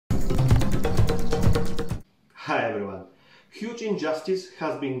Hi everyone. Huge injustice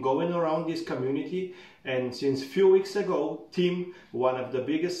has been going around this community, and since few weeks ago, Tim, one of the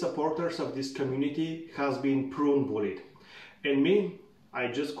biggest supporters of this community, has been prune bullied. And me, I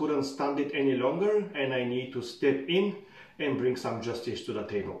just couldn't stand it any longer, and I need to step in and bring some justice to the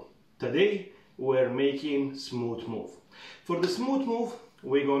table. Today, we're making smooth move. For the smooth move,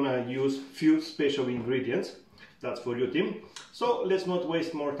 we're gonna use few special ingredients. That's for you, Tim. So let's not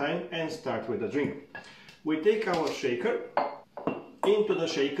waste more time and start with the drink. We take our shaker. Into the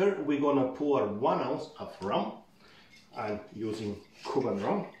shaker, we're gonna pour 1 ounce of rum. I'm using Cuban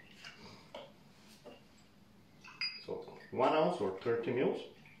rum. So 1 ounce or 30 mils.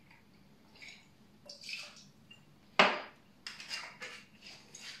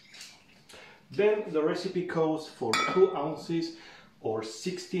 Then the recipe calls for 2 ounces or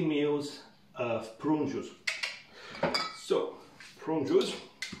 60 mils of prune juice. So prune juice,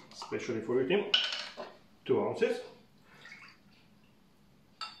 especially for you, Tim, 2 ounces.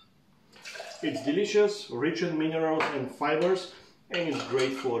 It's delicious, rich in minerals and fibers, and it's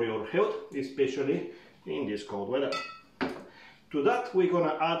great for your health, especially in this cold weather. To that, we're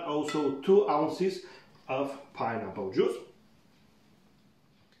gonna add also 2 ounces of pineapple juice.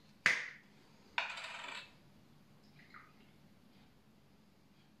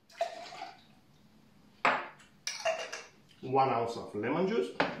 One ounce of lemon juice.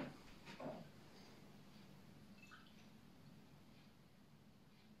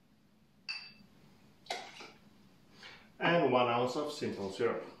 And 1 ounce of simple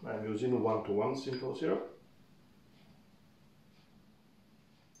syrup. I'm using 1:1 simple syrup.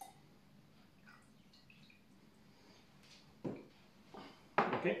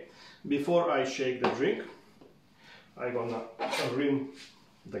 Okay, before I shake the drink, I'm gonna rim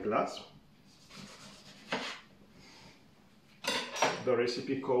the glass. The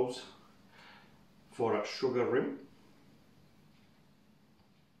recipe calls for a sugar rim.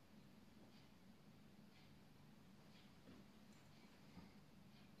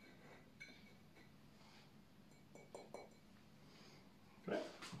 Okay,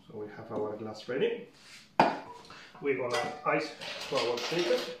 so we have our glass ready. We're gonna add ice to our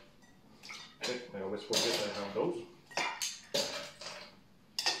shaker. Okay, I always forget I have those.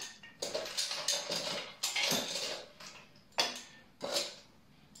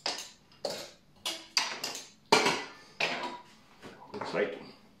 Right,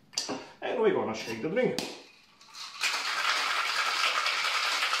 and we're gonna shake the drink.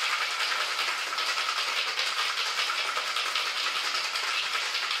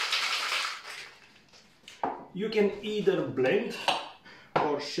 You can either blend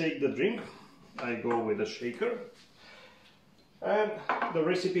or shake the drink. I go with the shaker, and the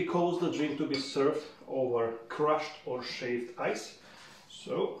recipe calls the drink to be served over crushed or shaved ice.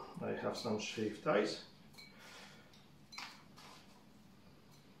 So I have some shaved ice.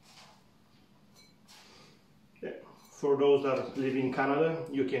 For those that live in Canada,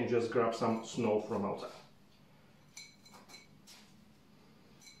 you can just grab some snow from outside.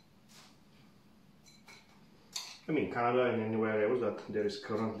 I mean, Canada and anywhere else that there is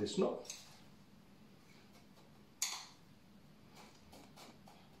currently snow.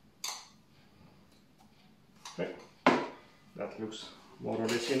 Okay, that looks more or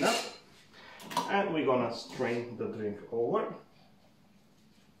less enough. And we're gonna strain the drink over.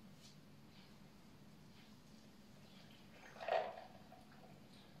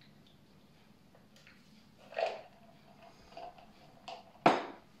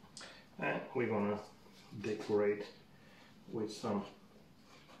 And we're gonna decorate with some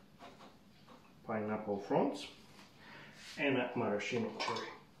pineapple fronds and a maraschino cherry.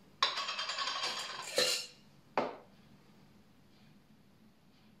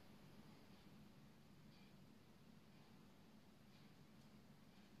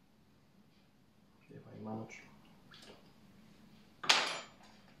 If I manage.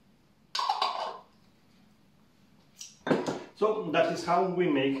 So that is how we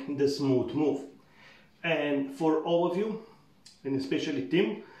make the smooth move. And for all of you, and especially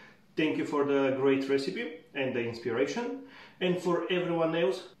Tim, thank you for the great recipe and the inspiration. And for everyone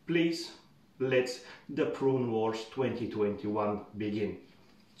else, please, let's the Prune Wars 2021 begin.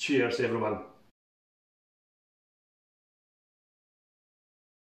 Cheers, everyone.